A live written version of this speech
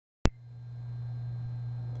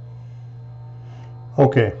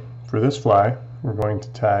Okay, for this fly, we're going to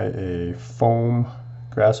tie a foam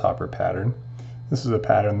grasshopper pattern. This is a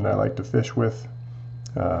pattern that I like to fish with.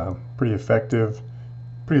 Pretty effective,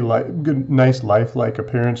 pretty light, good, nice lifelike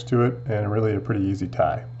appearance to it, and really a pretty easy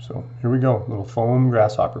tie. So here we go, little foam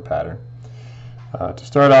grasshopper pattern. To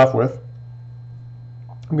start off with,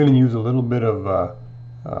 I'm going to use a little bit of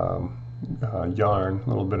yarn, a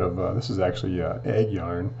little bit of, this is actually egg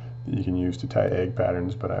yarn that you can use to tie egg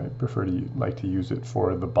patterns, but I prefer to like to use it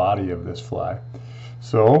for the body of this fly.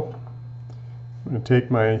 So I'm going to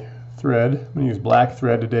take my thread. I'm going to use black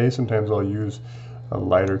thread today. Sometimes I'll use a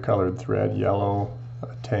lighter colored thread, yellow,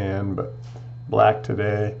 tan, but black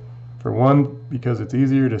today. For one, because it's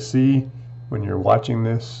easier to see when you're watching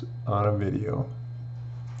this on a video.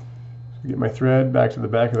 So get my thread back to the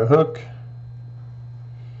back of the hook,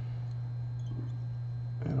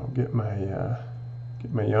 and I'll get my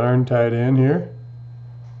yarn tied in here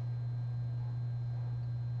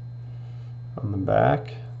on the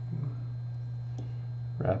back.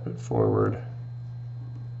 Wrap it forward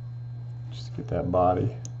just to get that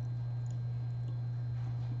body.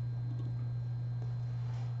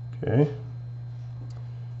 Okay.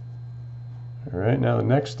 All right, now the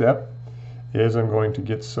next step is I'm going to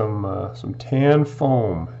get some tan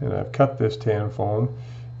foam, and I've cut this tan foam.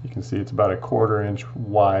 You can see it's about a 1/4 inch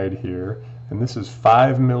wide here, and this is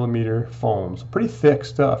 5mm foam, so pretty thick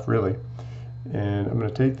stuff really. And I'm going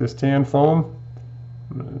to take this tan foam,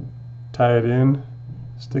 I'm going to tie it in,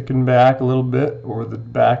 sticking back a little bit over the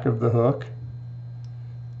back of the hook.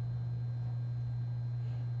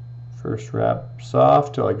 First wrap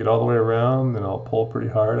soft till I get all the way around, then I'll pull pretty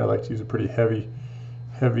hard. I like to use a pretty heavy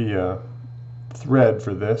thread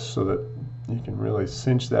for this so that you can really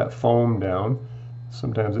cinch that foam down.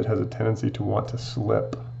 Sometimes it has a tendency to want to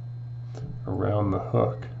slip around the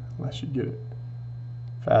hook unless you get it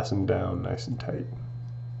fastened down nice and tight.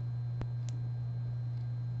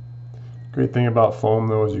 Great thing about foam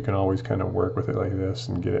though is you can always kind of work with it like this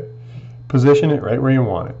and get it, position it right where you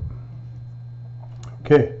want it.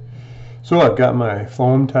 Okay, so I've got my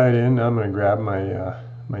foam tied in. Now I'm going to grab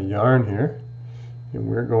my yarn here, and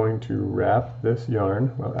we're going to wrap this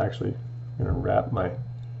yarn, well actually I'm going to wrap my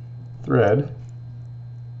thread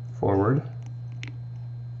forward.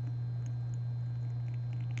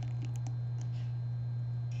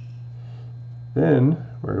 Then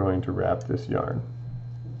we're going to wrap this yarn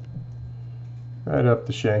right up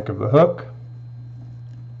the shank of the hook.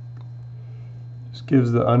 Just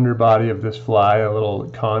gives the underbody of this fly a little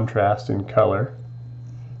contrast in color.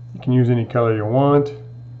 You can use any color you want.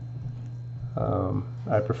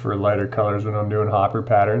 I prefer lighter colors when I'm doing hopper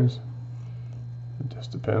patterns. It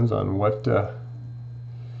just depends on what the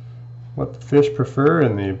fish prefer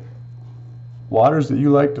and the waters that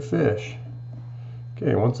you like to fish.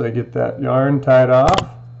 Okay, once I get that yarn tied off,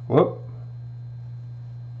 whoop,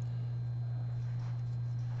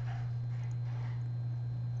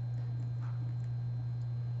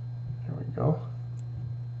 there we go.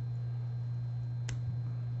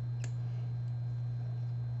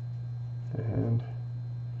 And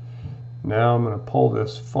now I'm going to pull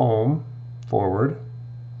this foam forward,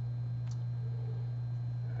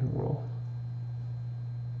 and we'll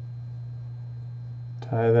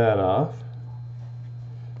tie that off.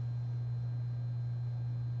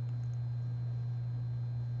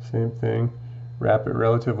 Same thing, wrap it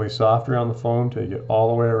relatively soft around the foam till you get all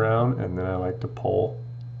the way around, and then I like to pull.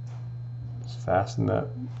 Just fasten that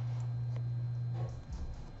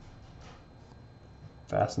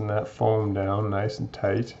foam down nice and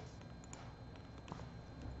tight.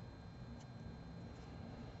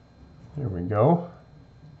 There we go.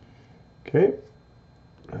 Okay,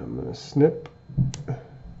 I'm going to snip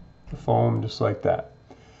the foam just like that.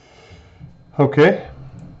 Okay,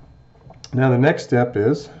 now the next step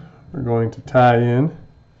is we're going to tie in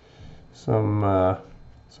some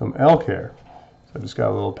elk hair. So I've just got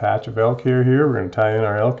a little patch of elk hair here. We're going to tie in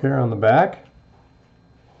our elk hair on the back.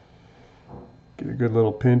 Get a good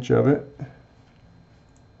little pinch of it.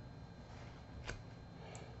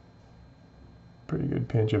 Pretty good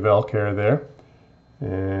pinch of elk hair there.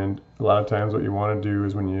 And a lot of times what you want to do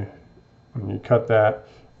is when you cut that,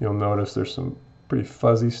 you'll notice there's some pretty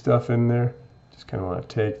fuzzy stuff in there. Just kind of want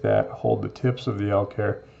to take that, hold the tips of the elk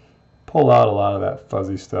hair, pull out a lot of that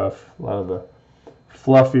fuzzy stuff, a lot of the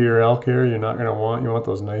fluffier elk hair you're not going to want. You want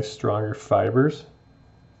those nice stronger fibers.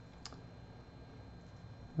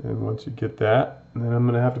 And once you get that, then I'm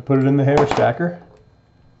going to have to put it in the hair stacker.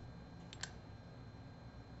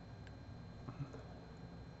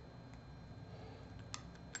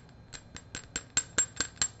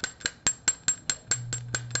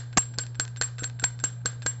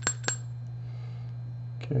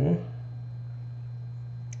 Okay.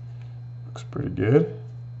 Looks pretty good.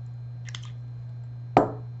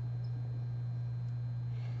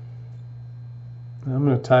 I'm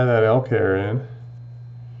going to tie that elk hair in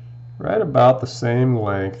right about the same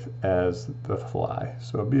length as the fly.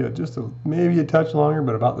 So it'll be maybe a touch longer,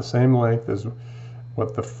 but about the same length as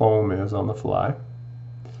what the foam is on the fly.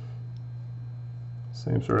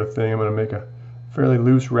 Same sort of thing. I'm going to make a fairly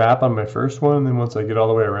loose wrap on my first one, and then once I get all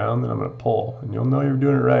the way around, then I'm going to pull. And you'll know you're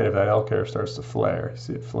doing it right if that elk hair starts to flare. You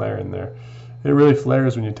see it flaring there. It really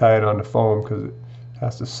flares when you tie it onto foam because it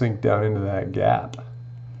has to sink down into that gap.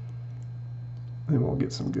 Then we'll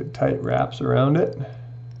get some good tight wraps around it.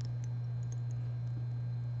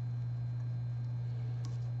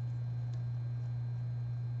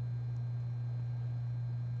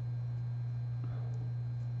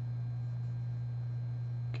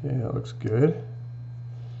 Okay, that looks good.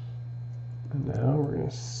 And now we're going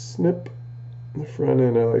to snip the front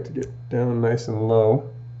end. I like to get down nice and low.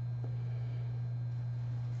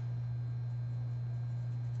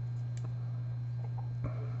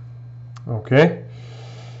 Okay,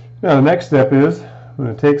 now the next step is I'm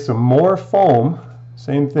going to take some more foam,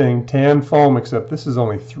 same thing, tan foam, except this is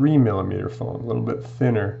only 3mm foam, a little bit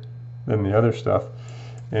thinner than the other stuff.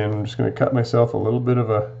 And I'm just going to cut myself a little bit of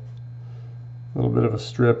a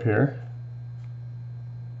strip here.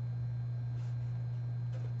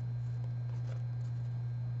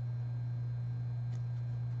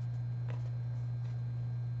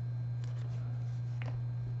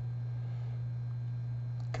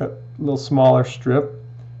 Cut a little smaller strip,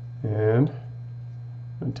 and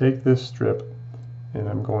I'm going to take this strip and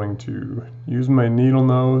I'm going to use my needle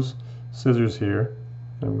nose scissors here,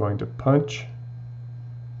 and I'm going to punch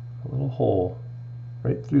a little hole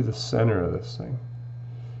right through the center of this thing.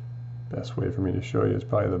 Best way for me to show you is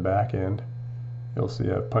probably the back end. You'll see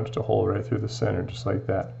I've punched a hole right through the center just like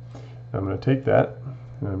that. Now I'm going to take that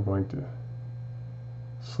and I'm going to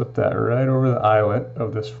slip that right over the eyelet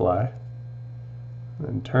of this fly,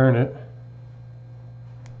 then turn it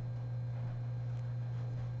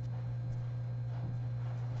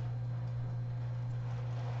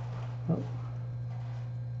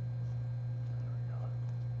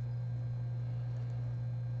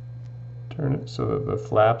so that the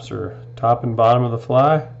flaps are top and bottom of the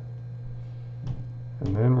fly,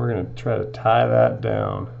 and then we're going to try to tie that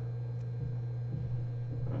down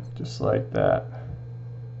just like that.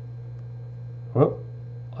 Whoop,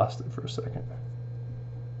 lost it for a second.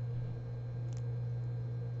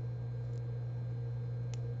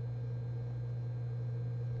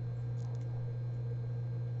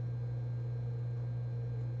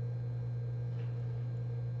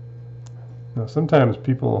 Now sometimes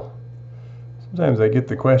I get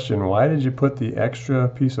the question, why did you put the extra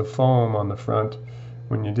piece of foam on the front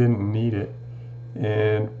when you didn't need it?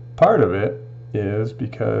 And part of it is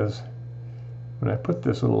because when I put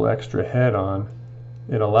this little extra head on,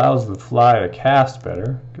 it allows the fly to cast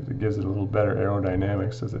better because it gives it a little better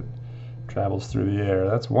aerodynamics as it travels through the air.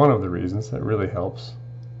 That's one of the reasons. That really helps.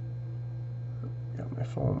 Got my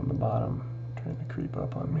foam on the bottom trying to creep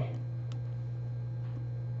up on me.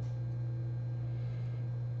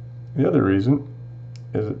 The other reason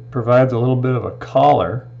is it provides a little bit of a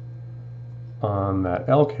collar on that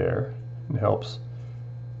elk hair and helps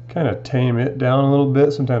kind of tame it down a little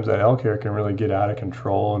bit. Sometimes that elk hair can really get out of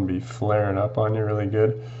control and be flaring up on you really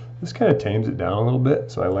good. This kind of tames it down a little bit,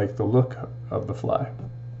 so I like the look of the fly.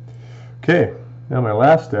 Okay, now my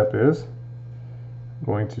last step is I'm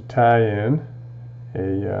going to tie in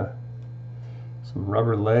some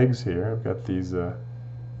rubber legs here. I've got these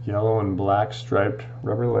yellow and black striped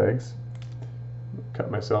rubber legs. Cut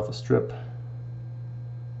myself a strip.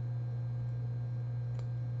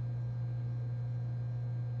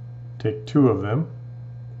 Take 2 of them,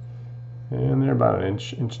 and they're about an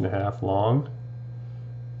inch and a half long.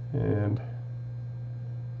 And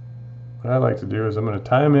what I like to do is I'm going to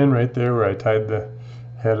tie them in right there where I tied the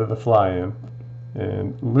head of the fly in,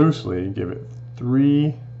 and loosely give it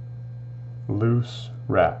 3 loose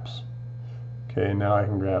wraps. Okay, now I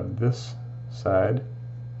can grab this side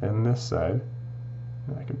and this side,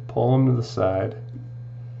 and I can pull them to the side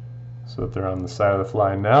so that they're on the side of the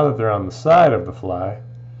fly. Now that they're on the side of the fly,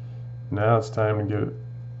 now it's time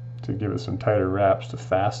to give it some tighter wraps to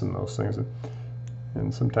fasten those things.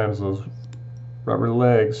 And sometimes those rubber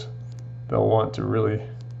legs, they'll want to really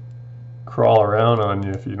crawl around on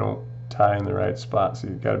you if you don't tie in the right spot. So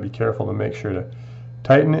you've got to be careful to make sure to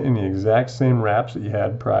tighten it in the exact same wraps that you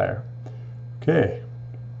had prior. Okay,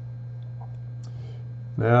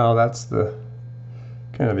 now that's the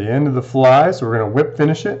kind of the end of the fly, so we're going to whip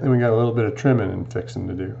finish it, and we got a little bit of trimming and fixing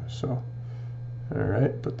to do. So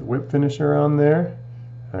Alright, put the whip finisher on there,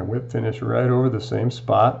 and whip finish right over the same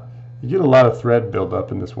spot. You get a lot of thread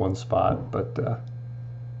buildup in this one spot, but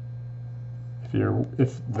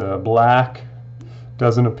if the black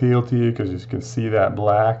doesn't appeal to you because you can see that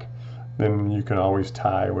black, then you can always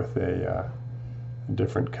tie with a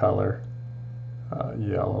different color,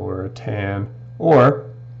 yellow or a tan. Or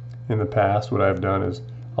in the past, what I've done is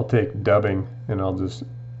I'll take dubbing and I'll just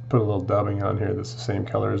put a little dubbing on here that's the same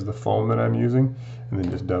color as the foam that I'm using, and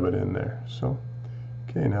then just dub it in there. So,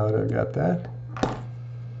 okay, now that I've got that.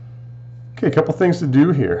 Okay, a couple things to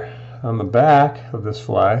do here. On the back of this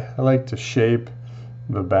fly, I like to shape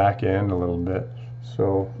the back end a little bit.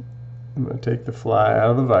 So I'm going to take the fly out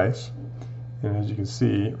of the vise, and as you can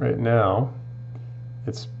see right now,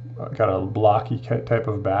 it's got a blocky type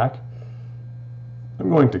of back. I'm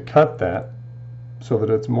going to cut that so that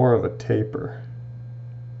it's more of a taper.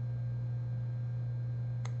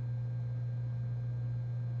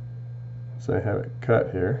 So I have it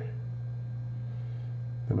cut here,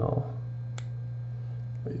 and I'll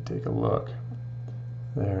let you take a look.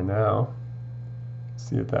 There now.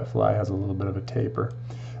 See if that fly has a little bit of a taper.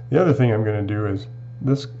 The other thing I'm going to do is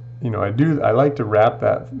this, I like to wrap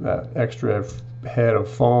that extra head of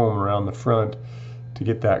foam around the front to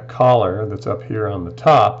get that collar that's up here on the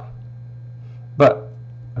top, but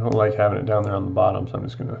I don't like having it down there on the bottom, so I'm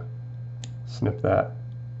just going to snip that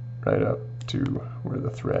right up to where the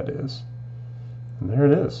thread is. And there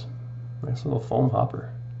it is. Nice little foam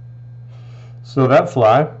hopper. So that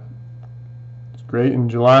fly, it's great in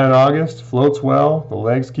July and August, floats well, the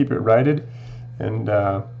legs keep it righted, and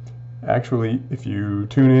actually if you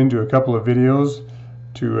tune into a couple of videos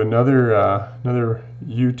to another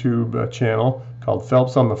YouTube channel called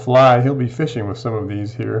Phelps on the Fly, he'll be fishing with some of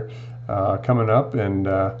these here coming up, and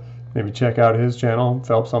maybe check out his channel,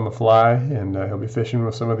 Phelps on the Fly, and he'll be fishing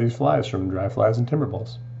with some of these flies from dry flies and timber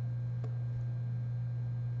balls.